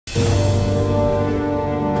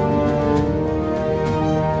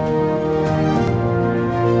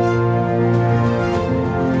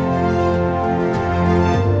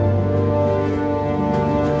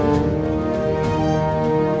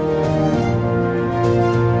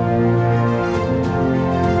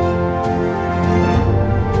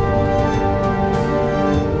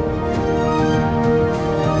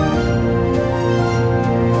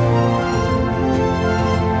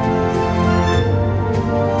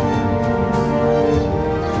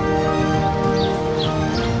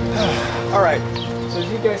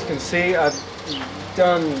can see, I've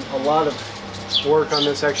done a lot of work on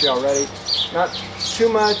this actually already. Not too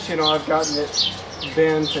much, you know, I've gotten it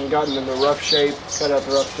bent and gotten in the rough shape, cut out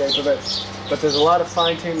the rough shape of it. But there's a lot of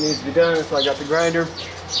fine tuning needs to be done, so I got the grinder.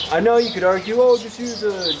 I know you could argue, oh, just use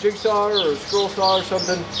a jigsaw or a scroll saw or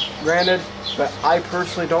something, granted, but I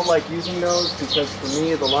personally don't like using those because for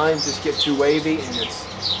me the lines just get too wavy, and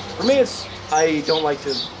I just don't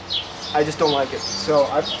like it. So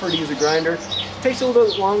I prefer to use a grinder. It takes a little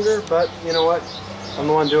bit longer, but you know what? I'm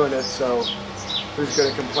the one doing it, so who's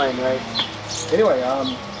gonna complain, right? Anyway,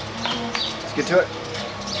 let's get to it.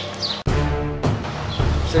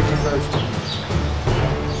 Safety first.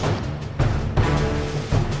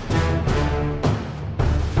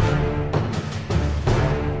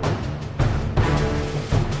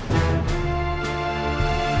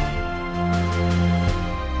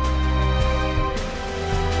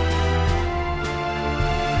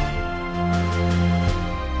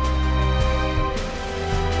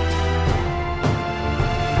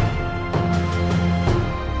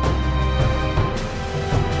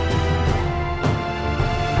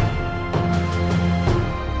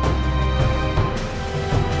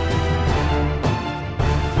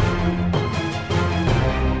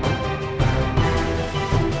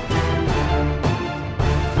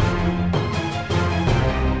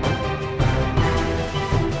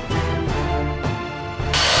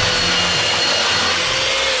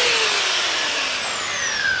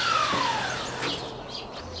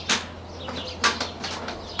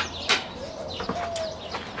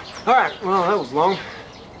 Alright, well that was long,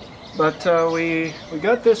 but we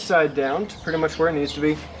got this side down to pretty much where it needs to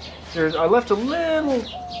be. I left a little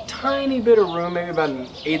tiny bit of room, maybe about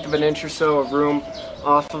 1/8 of an inch or so of room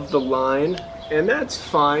off of the line, and that's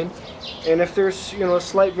fine. And if there's, you know, a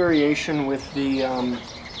slight variation with the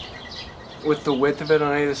width of it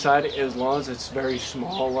on either side, as long as it's very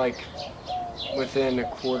small, like within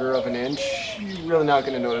 1/4 of an inch, you're really not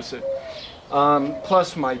going to notice it.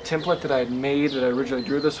 Plus my template that I had made, that I originally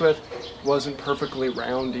drew this with, wasn't perfectly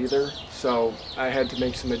round either, so I had to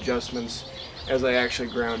make some adjustments as I actually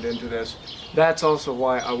ground into this. That's also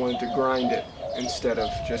why I wanted to grind it instead of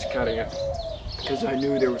just cutting it, because I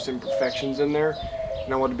knew there were some imperfections in there,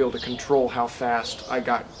 and I wanted to be able to control how fast I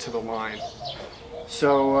got to the line.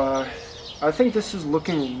 So I think this is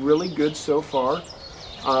looking really good so far.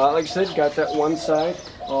 Like I said, got that one side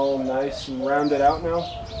all nice and rounded out now.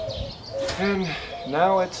 And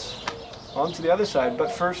now it's on to the other side,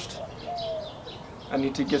 but first I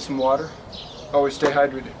need to get some water. Always stay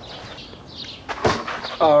hydrated.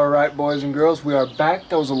 Alright boys and girls, we are back.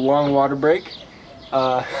 That was a long water break.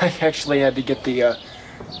 I actually had to get the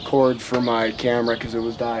cord for my camera because it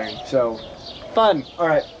was dying, so fun.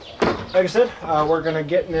 Alright, like I said, we're gonna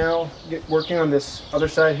get working on this other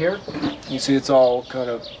side here. You see it's all kind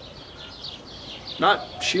of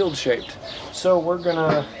not shield shaped, so we're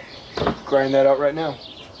gonna grind that out right now.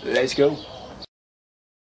 Let's go.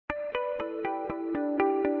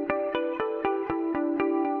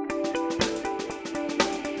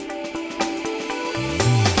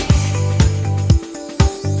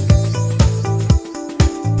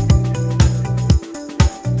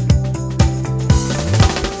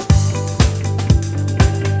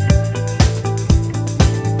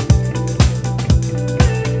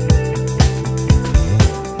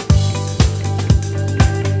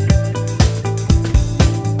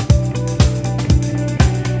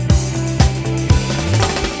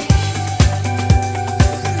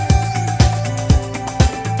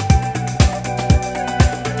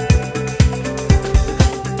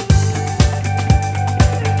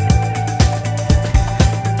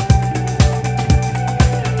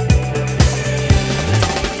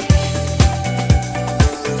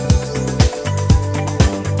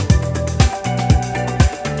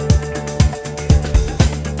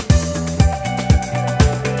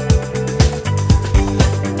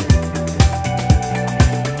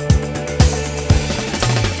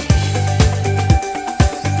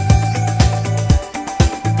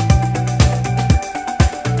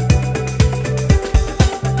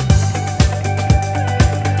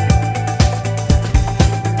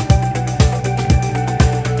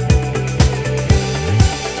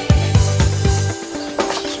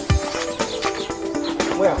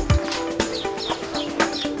 Well,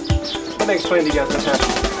 let me explain to you guys what's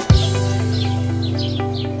happening.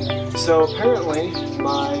 So apparently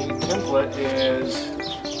my template is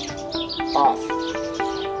off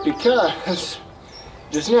because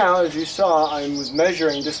just now, as you saw, I was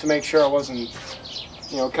measuring just to make sure I wasn't,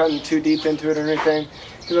 you know, cutting too deep into it or anything.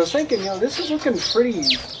 Because I was thinking, you know, this is looking pretty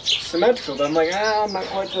symmetrical, but I'm like, I'm not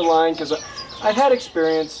quite to the line, because I've had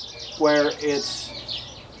experience where it's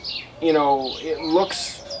you know, it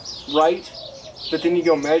looks right, but then you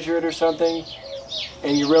go measure it or something,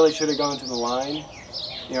 and you really should have gone to the line,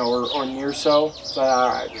 you know, or near so. So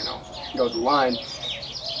alright, you know, go to the line.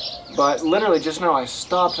 But literally just now I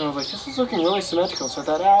stopped and I was like, this is looking really symmetrical. So I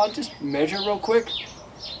thought, oh, I'll just measure real quick.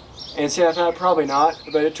 And see, I thought probably not,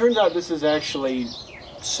 but it turns out this is actually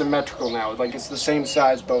symmetrical now. Like it's the same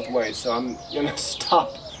size both ways. So I'm gonna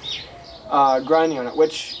stop grinding on it,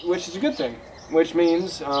 which is a good thing. Which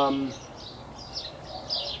means I'm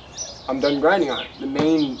done grinding on it. The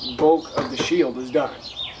main bulk of the shield is done.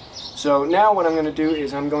 So now what I'm going to do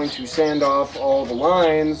is I'm going to sand off all the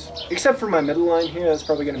lines, except for my middle line here. That's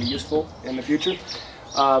probably going to be useful in the future.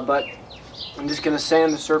 But I'm just going to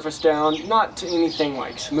sand the surface down, not to anything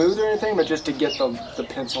like smooth or anything, but just to get the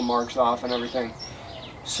pencil marks off and everything.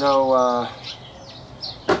 So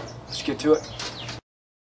let's get to it.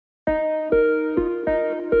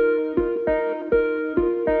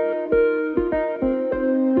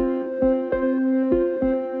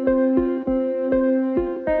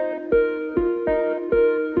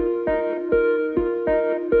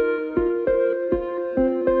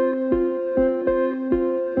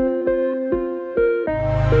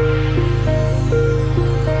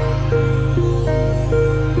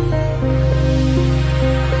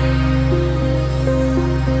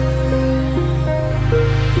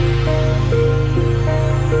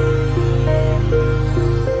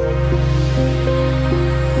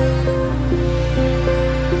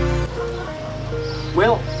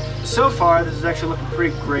 Well, so far this is actually looking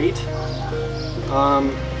pretty great.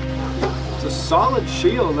 It's a solid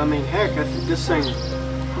shield. I mean, heck, I think this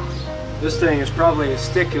thing is probably as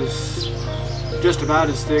thick as, just about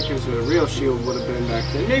as thick as a real shield would have been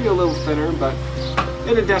back then. Maybe a little thinner, but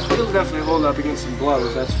it'll definitely hold up against some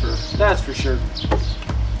blows. That's for sure.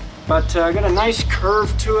 But got a nice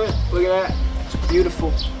curve to it. Look at that. It's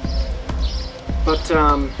beautiful. But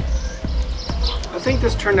I think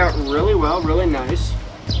this turned out really well, really nice,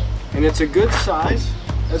 and it's a good size.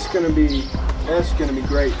 That's gonna be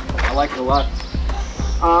great. I like it a lot.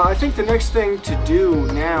 I think the next thing to do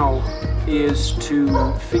now is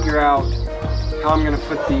to figure out how I'm gonna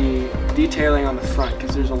put the detailing on the front,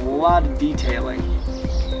 because there's a lot of detailing.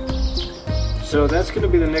 So that's gonna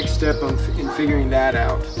be the next step in figuring that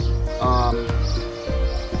out.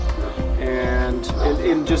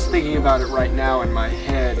 And just thinking about it right now in my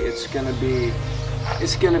head, it's gonna be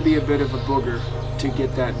a bit of a booger to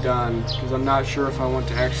get that done, because I'm not sure if I want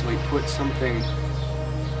to actually put something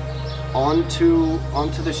onto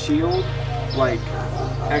the shield, like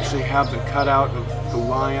actually have the cutout of the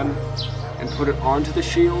lion and put it onto the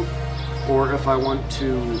shield, or if I want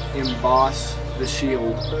to emboss the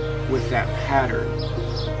shield with that pattern.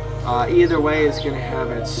 Either way is going to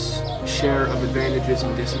have its share of advantages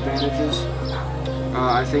and disadvantages.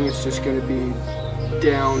 I think it's just going to be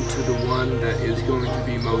down to the one that is going to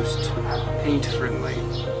be most paint friendly.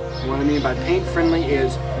 And what I mean by paint friendly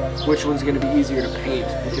is which one's going to be easier to paint,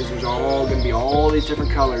 because there's all going to be all these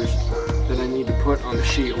different colors that I need to put on the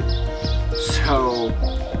shield. So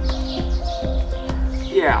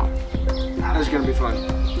yeah, that's going to be fun.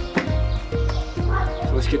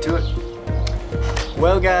 So let's get to it.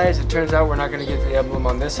 Well guys, it turns out we're not going to get to the emblem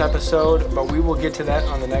on this episode, but we will get to that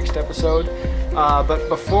on the next episode. But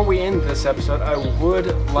before we end this episode, I would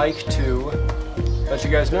like to let you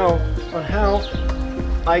guys know on how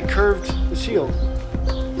I curved the shield.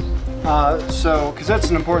 Because that's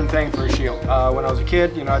an important thing for a shield. When I was a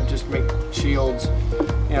kid, you know, I'd just make shields,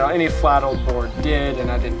 you know, any flat old board did, and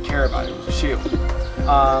I didn't care about it. It was a shield.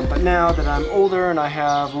 But now that I'm older and I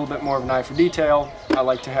have a little bit more of an eye for detail, I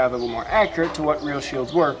like to have it a little more accurate to what real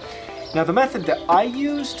shields were. Now the method that I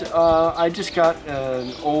used, I just got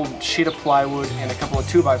an old sheet of plywood and a couple of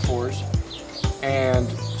 2x4s and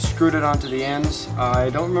screwed it onto the ends. I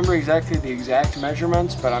don't remember exactly the exact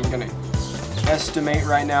measurements, but I'm going to estimate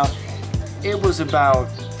right now. It was about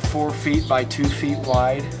 4 feet by 2 feet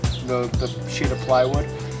wide, the sheet of plywood.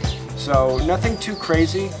 So nothing too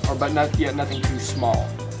crazy, but not yet nothing too small.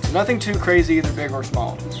 So nothing too crazy, either big or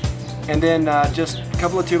small. And then just a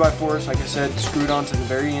couple of 2x4s, like I said, screwed onto the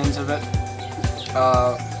very ends of it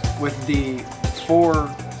with the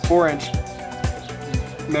 4-inch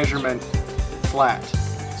measurement flat.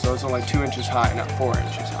 So it's only 2 inches high, not 4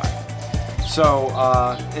 inches high. So,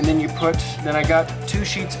 and then then I got 2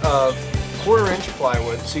 sheets of 1/4-inch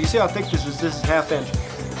plywood. So you see how thick this is? This is 1/2 inch.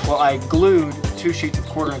 Well, I glued 2 sheets of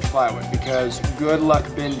 1/4-inch plywood, because good luck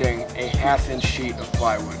bending a 1/2 inch sheet of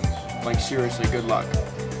plywood. Like seriously, good luck.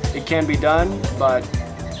 It can be done, but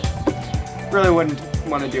really wouldn't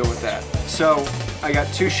want to deal with that. So I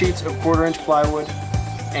got 2 sheets of 1/4-inch plywood,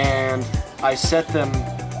 and I set them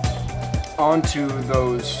onto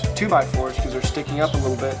those 2x4s because they're sticking up a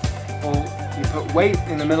little bit. Well, you put weight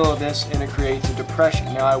in the middle of this and it creates a depression.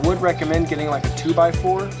 Now I would recommend getting like a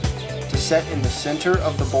 2x4 to set in the center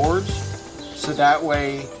of the boards, so that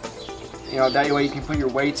way, you know, that way you can put your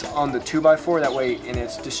weights on the 2x4, that way, and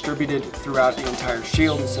it's distributed throughout the entire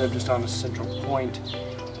shield instead of just on a central point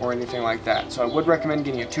or anything like that. So I would recommend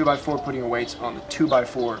getting a 2x4, putting your weights on the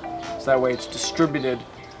 2x4, so that way it's distributed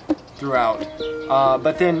throughout.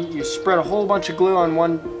 But then you spread a whole bunch of glue on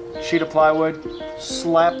one sheet of plywood,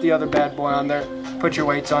 slap the other bad boy on there, put your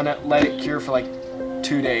weights on it, let it cure for like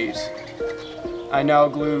 2 days. I know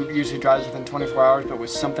glue usually dries within 24 hours, but with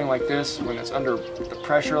something like this, when it's under the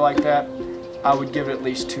pressure like that, I would give it at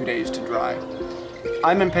least 2 days to dry.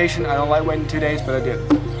 I'm impatient, I don't like waiting 2 days, but I did.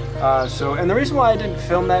 And the reason why I didn't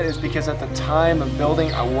film that is because at the time of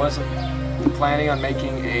building, I wasn't planning on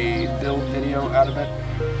making a build video out of it,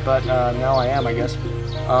 but now I am, I guess.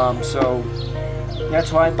 So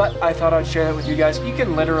that's why, but I thought I'd share that with you guys. You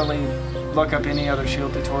can literally look up any other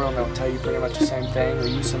shield tutorial and they'll tell you pretty much the same thing, or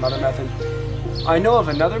use some other method. I know of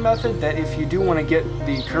another method that if you do want to get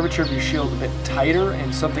the curvature of your shield a bit tighter,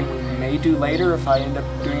 and something we may do later if I end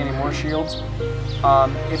up doing any more shields,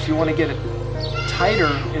 if you want to get it tighter,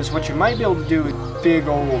 is what you might be able to do with big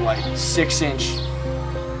old like 6-inch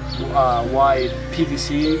wide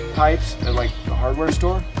PVC pipes at like the hardware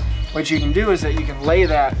store. What you can do is that you can lay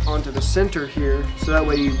that onto the center here, so that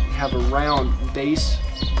way you have a round base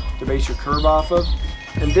to base your curve off of.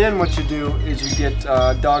 And then what you do is you get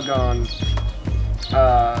doggone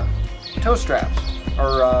toe straps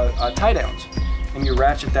or tie downs, and you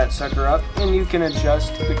ratchet that sucker up, and you can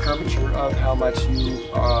adjust the curvature of how much you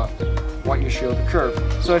want your shield to curve.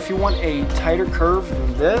 So if you want a tighter curve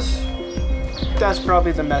than this, that's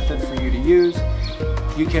probably the method for you to use.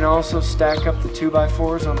 You can also stack up the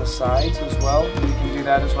 2x4s on the sides as well. You can do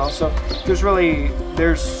that as well. So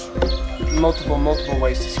there's multiple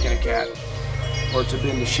ways to skin a cat, or to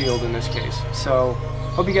bend the shield in this case. So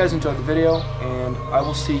hope you guys enjoyed the video, and I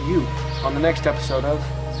will see you on the next episode of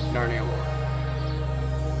Narnia Lore.